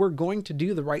 I know we're going to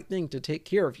do the right thing to take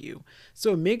care of you.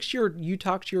 So make sure you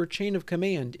talk to your chain of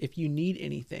command if you need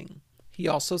anything." He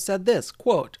also said this,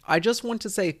 quote, "I just want to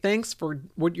say thanks for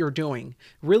what you're doing.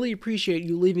 Really appreciate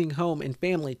you leaving home and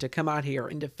family to come out here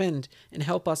and defend and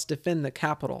help us defend the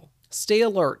Capitol. Stay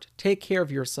alert, take care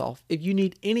of yourself. If you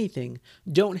need anything,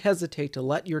 don't hesitate to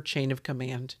let your chain of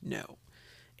command know."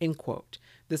 End quote.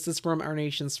 This is from our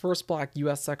nation's first Black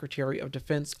U.S. Secretary of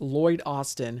Defense, Lloyd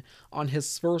Austin, on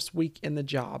his first week in the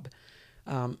job,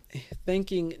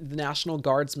 thanking the National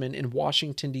Guardsmen in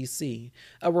Washington, D.C.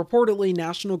 Reportedly,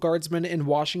 National Guardsmen in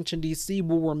Washington, D.C.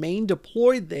 will remain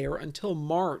deployed there until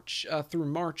March, through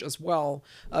March as well,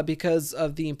 because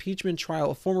of the impeachment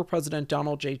trial of former President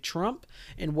Donald J. Trump,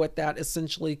 and what that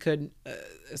essentially could,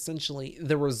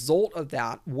 the result of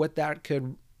that, what that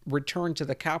could return to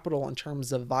the Capitol in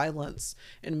terms of violence,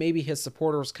 and maybe his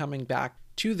supporters coming back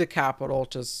to the Capitol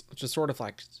to sort of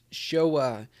like show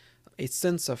a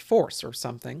sense of force or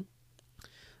something.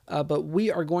 But we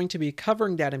are going to be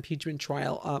covering that impeachment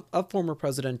trial of former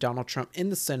President Donald Trump in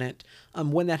the Senate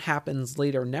when that happens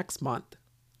later next month.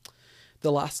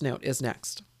 The last note is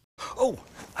next. Oh,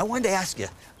 I wanted to ask you,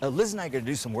 Liz and I are going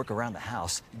to do some work around the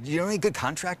house. Do you know any good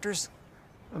contractors?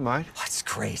 I might. Oh, that's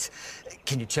great.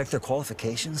 Can you check their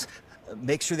qualifications?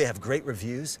 Make sure they have great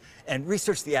reviews, and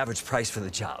research the average price for the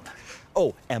job.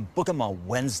 Oh, and book them on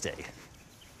Wednesday.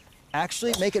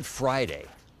 Actually, make it Friday.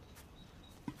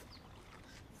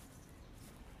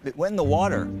 But when the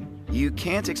water. You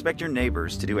can't expect your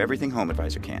neighbors to do everything Home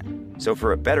Advisor can. So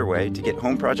for a better way to get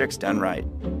home projects done right,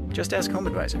 just ask Home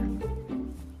Advisor.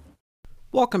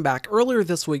 Welcome back. Earlier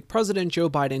this week, President Joe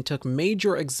Biden took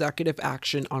major executive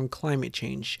action on climate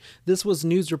change. This was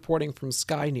news reporting from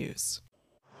Sky News.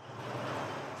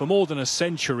 For more than a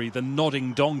century, the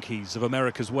nodding donkeys of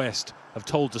America's West have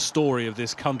told the story of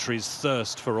this country's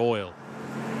thirst for oil.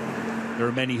 There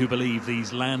are many who believe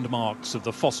these landmarks of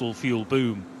the fossil fuel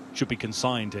boom should be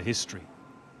consigned to history.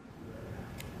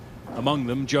 Among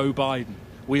them, Joe Biden,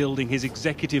 wielding his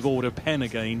executive order pen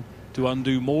again to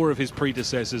undo more of his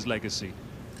predecessor's legacy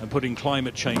and putting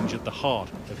climate change at the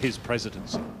heart of his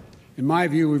presidency. In my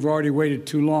view, we've already waited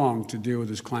too long to deal with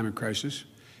this climate crisis.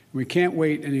 We can't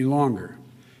wait any longer.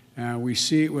 We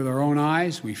see it with our own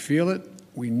eyes, we feel it,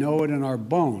 we know it in our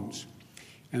bones,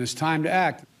 and it's time to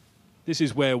act. This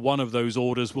is where one of those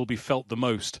orders will be felt the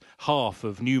most. Half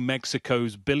of New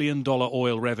Mexico's billion-dollar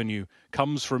oil revenue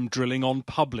comes from drilling on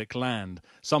public land,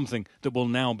 something that will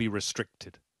now be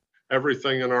restricted.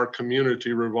 Everything in our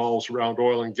community revolves around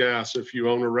oil and gas. If you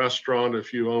own a restaurant,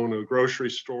 if you own a grocery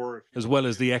store. As well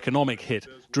as the economic hit,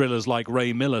 drillers like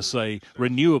Ray Miller say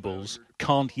renewables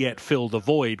can't yet fill the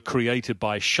void created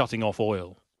by shutting off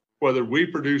oil. Whether we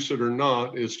produce it or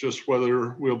not, it's just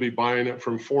whether we'll be buying it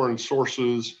from foreign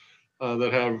sources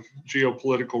that have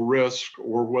geopolitical risk,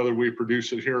 or whether we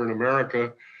produce it here in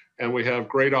America. And we have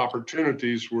great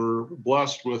opportunities. We're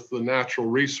blessed with the natural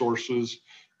resources.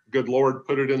 Good Lord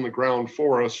put it in the ground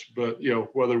for us, but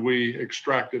whether we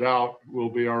extract it out will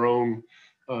be our own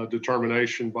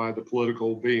determination by the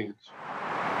political beings.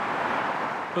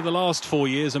 For the last 4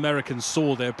 years, Americans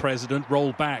saw their president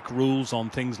roll back rules on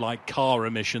things like car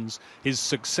emissions. His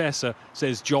successor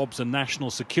says jobs and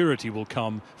national security will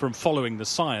come from following the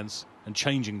science and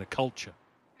changing the culture.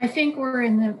 I think we're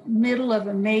in the middle of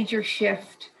a major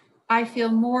shift. I feel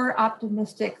more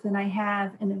optimistic than I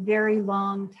have in a very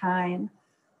long time.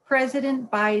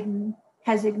 President Biden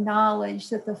has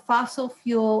acknowledged that the fossil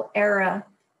fuel era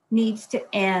needs to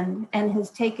end and has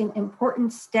taken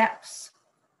important steps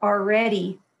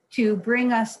already to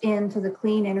bring us into the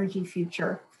clean energy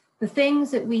future. The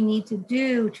things that we need to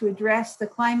do to address the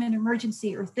climate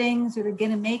emergency are things that are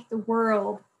going to make the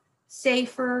world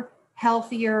safer,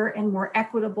 healthier, and more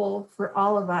equitable for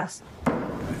all of us.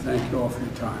 Thank you all for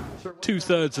your time.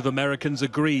 2/3 of Americans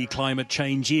agree climate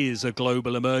change is a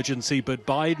global emergency, but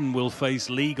Biden will face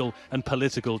legal and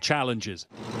political challenges.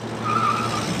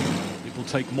 It will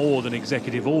take more than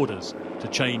executive orders to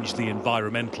change the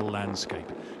environmental landscape.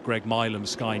 Greg Milam,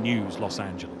 Sky News, Los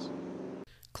Angeles.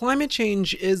 Climate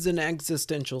change is an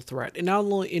existential threat. It not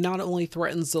only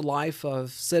threatens the life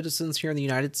of citizens here in the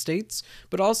United States,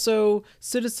 but also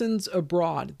citizens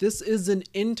abroad. This is an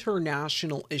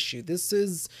international issue. This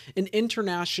is an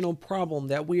international problem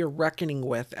that we are reckoning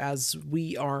with as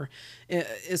we are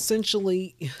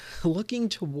essentially looking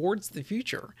towards the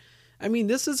future. I mean,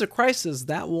 this is a crisis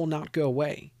that will not go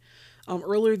away.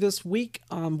 Earlier this week,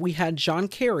 we had John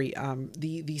Kerry,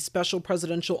 the special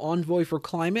presidential envoy for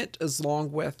climate,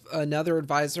 along with another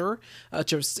advisor, a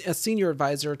senior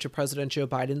advisor to President Joe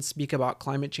Biden, speak about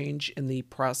climate change in the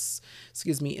press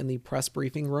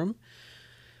briefing room.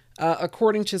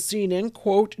 According to CNN,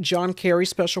 quote, John Kerry,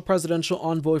 special presidential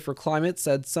envoy for climate,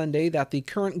 said Sunday that the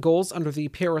current goals under the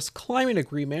Paris Climate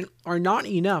Agreement are not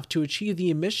enough to achieve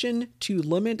the mission to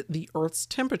limit the Earth's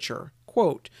temperature.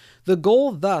 Quote, the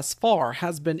goal thus far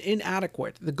has been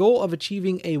inadequate. The goal of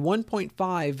achieving a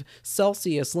 1.5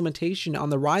 Celsius limitation on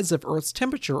the rise of Earth's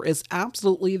temperature is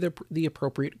absolutely the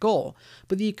appropriate goal,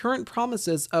 but the current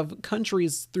promises of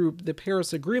countries through the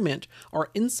Paris Agreement are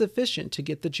insufficient to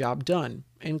get the job done,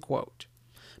 end quote.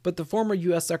 But the former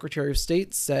U.S. Secretary of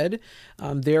State said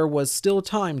there was still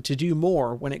time to do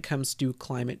more when it comes to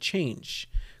climate change.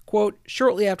 Quote,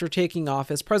 shortly after taking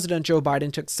office, President Joe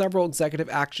Biden took several executive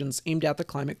actions aimed at the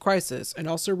climate crisis and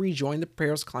also rejoined the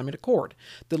Paris Climate Accord,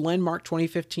 the landmark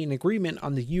 2015 agreement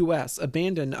on the U.S.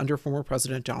 abandoned under former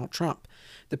President Donald Trump.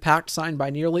 The pact, signed by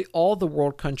nearly all the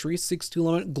world countries, seeks to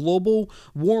limit global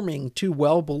warming to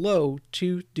well below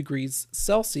 2 degrees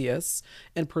Celsius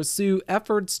and pursue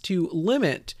efforts to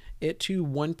limit it to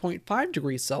 1.5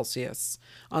 degrees Celsius.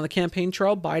 On the campaign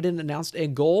trail, Biden announced a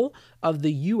goal of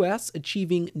the U.S.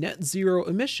 achieving net zero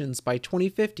emissions by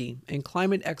 2050, and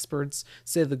climate experts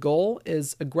say the goal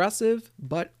is aggressive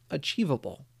but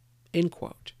achievable, end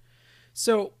quote.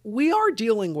 So we are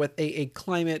dealing with a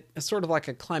climate, sort of like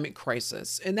a climate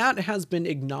crisis, and that has been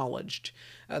acknowledged.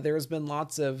 There has been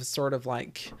lots of sort of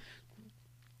like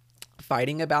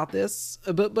fighting about this,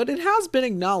 but it has been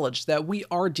acknowledged that we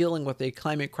are dealing with a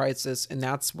climate crisis, and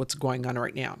that's what's going on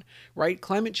right now, right?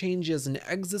 Climate change is an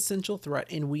existential threat,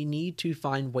 and we need to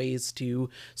find ways to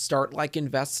start like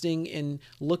investing in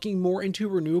looking more into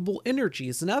renewable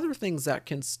energies and other things that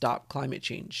can stop climate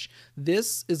change.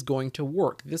 This is going to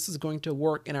work. This is going to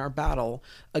work in our battle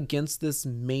against this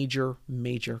major,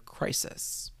 major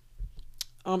crisis.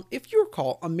 If you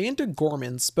recall, Amanda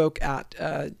Gorman spoke at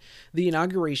the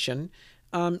inauguration.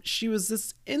 She gave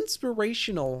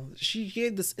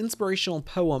this inspirational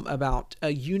poem about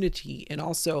unity, and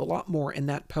also a lot more in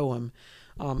that poem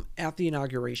at the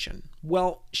inauguration.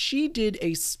 Well, she did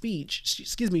a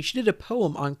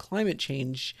poem on climate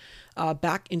change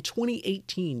back in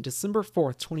 2018, December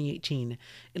 4th, 2018,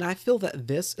 and I feel that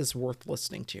this is worth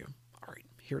listening to. All right,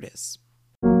 here it is.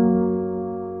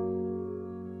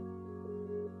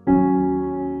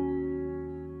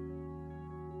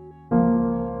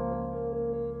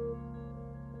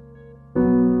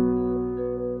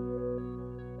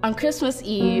 On Christmas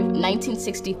Eve,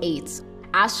 1968,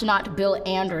 astronaut Bill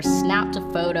Anders snapped a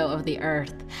photo of the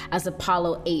Earth as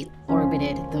Apollo 8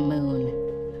 orbited the moon.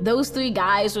 Those three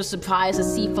guys were surprised to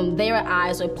see from their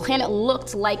eyes what a planet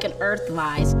looked like an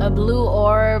Earthwise, a blue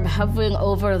orb hovering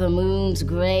over the moon's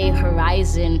gray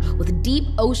horizon with deep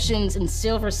oceans and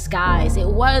silver skies. It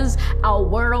was our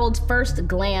world's first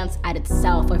glance at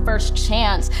itself, our first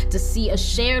chance to see a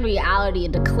shared reality, a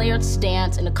declared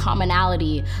stance, and a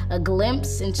commonality, a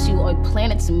glimpse into our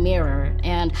planet's mirror.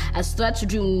 And as threats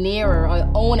drew nearer, our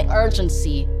own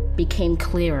urgency became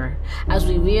clearer as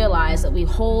we realized that we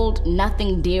hold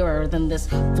nothing dearer than this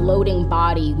floating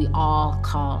body we all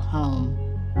call home.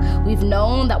 We've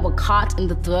known that we're caught in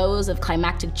the throes of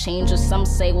climactic changes some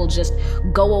say will just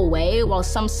go away, while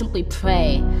some simply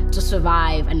pray to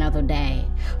survive another day.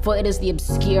 For it is the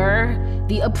obscure,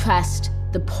 the oppressed,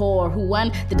 the poor who,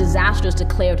 when the disaster is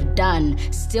declared done,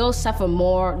 still suffer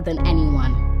more than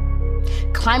anyone.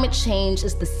 Climate change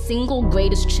is the single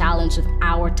greatest challenge of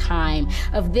our time.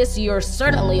 Of this you're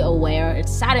certainly aware.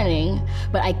 It's saddening,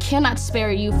 but I cannot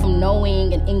spare you from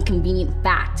knowing an inconvenient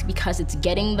fact, because it's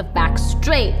getting the facts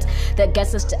straight that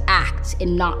gets us to act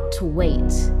and not to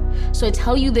wait. So I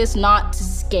tell you this not to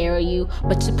scare you,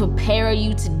 but to prepare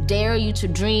you, to dare you to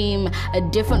dream a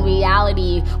different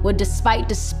reality where, despite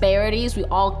disparities, we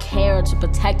all care to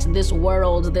protect this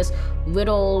world, this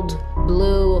riddled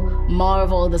blue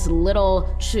marvel, this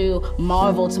little true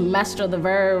marvel, to master the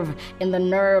verve and the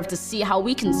nerve to see how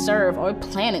we can serve our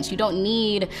planet. You don't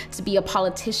need to be a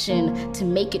politician to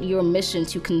make it your mission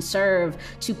to conserve,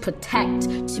 to protect,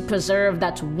 to preserve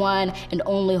that one and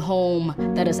only home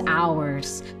that is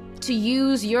ours. to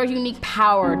use your unique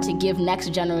power to give next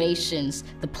generations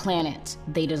the planet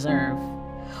they deserve.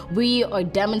 We are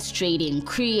demonstrating,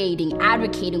 creating,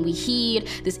 advocating. We heed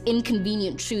this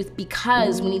inconvenient truth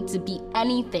because we need to be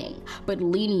anything but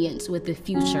lenient with the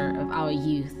future of our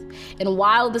youth. And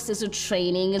while this is a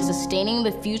training in sustaining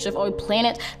the future of our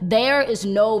planet, there is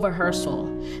no rehearsal.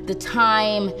 The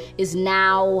time is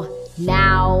now,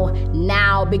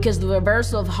 because the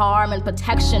reversal of harm and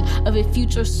protection of a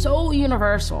future so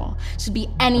universal should be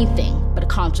anything but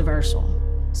controversial.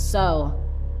 So,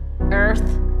 Earth,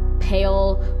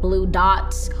 pale blue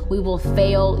dots, we will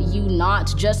fail you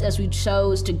not, just as we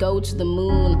chose to go to the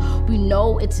moon. We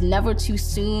know it's never too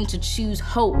soon to choose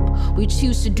hope. We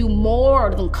choose to do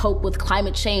more than cope with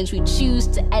climate change. We choose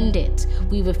to end it.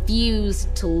 We refuse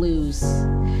to lose.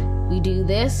 We do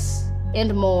this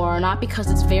and more, not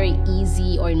because it's very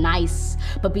easy or nice,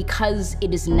 but because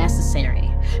it is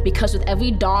necessary. Because with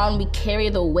every dawn we carry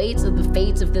the weight of the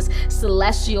fates of this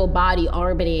celestial body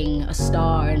orbiting a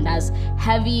star, and as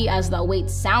heavy as that weight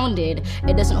sounded,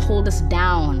 it doesn't hold us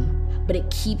down, but it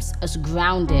keeps us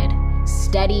grounded,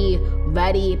 steady,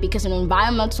 ready, because an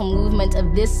environmental movement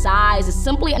of this size is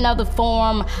simply another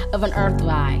form of an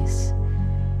earthrise.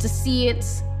 To see it,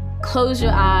 close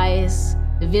your eyes,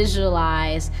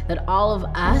 visualize that all of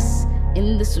us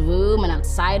in this room and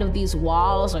outside of these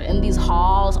walls or in these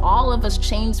halls, all of us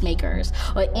change makers,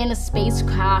 or in a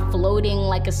spacecraft floating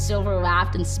like a silver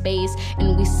raft in space,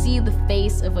 and we see the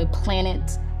face of a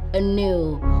planet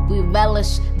anew. We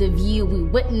relish the view, we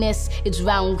witness its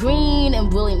round green and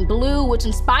brilliant blue, which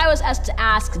inspires us to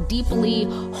ask deeply,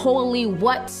 wholly,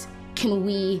 what can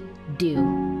we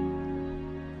do?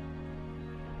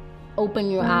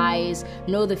 Open your eyes,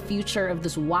 know the future of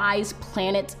this wise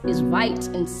planet is right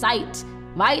in sight,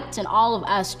 right in all of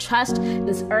us. Trust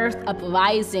this earth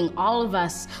uprising, all of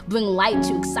us bring light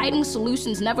to exciting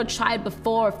solutions never tried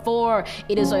before, for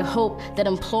it is our hope that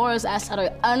implores us at our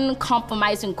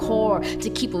uncompromising core to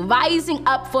keep rising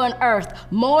up for an earth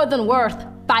more than worth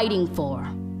fighting for.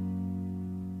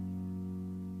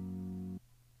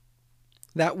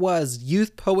 That was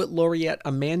Youth Poet Laureate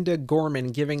Amanda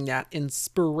Gorman giving that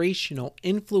inspirational,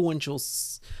 influential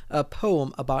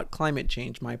poem about climate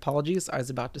change. My apologies, I was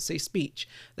about to say speech.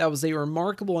 That was a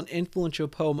remarkable and influential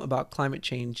poem about climate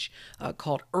change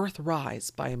called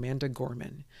Earthrise by Amanda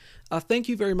Gorman. Thank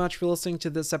you very much for listening to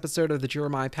this episode of the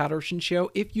Jeremiah Patterson Show.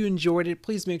 If you enjoyed it,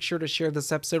 please make sure to share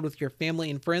this episode with your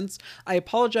family and friends. I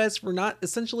apologize for not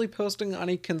essentially posting on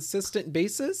a consistent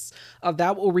basis.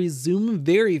 That will resume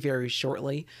very, very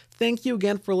shortly. Thank you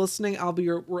again for listening. I'll be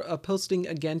posting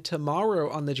again tomorrow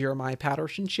on the Jeremiah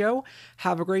Patterson Show.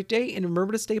 Have a great day, and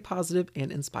remember to stay positive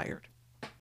and inspired.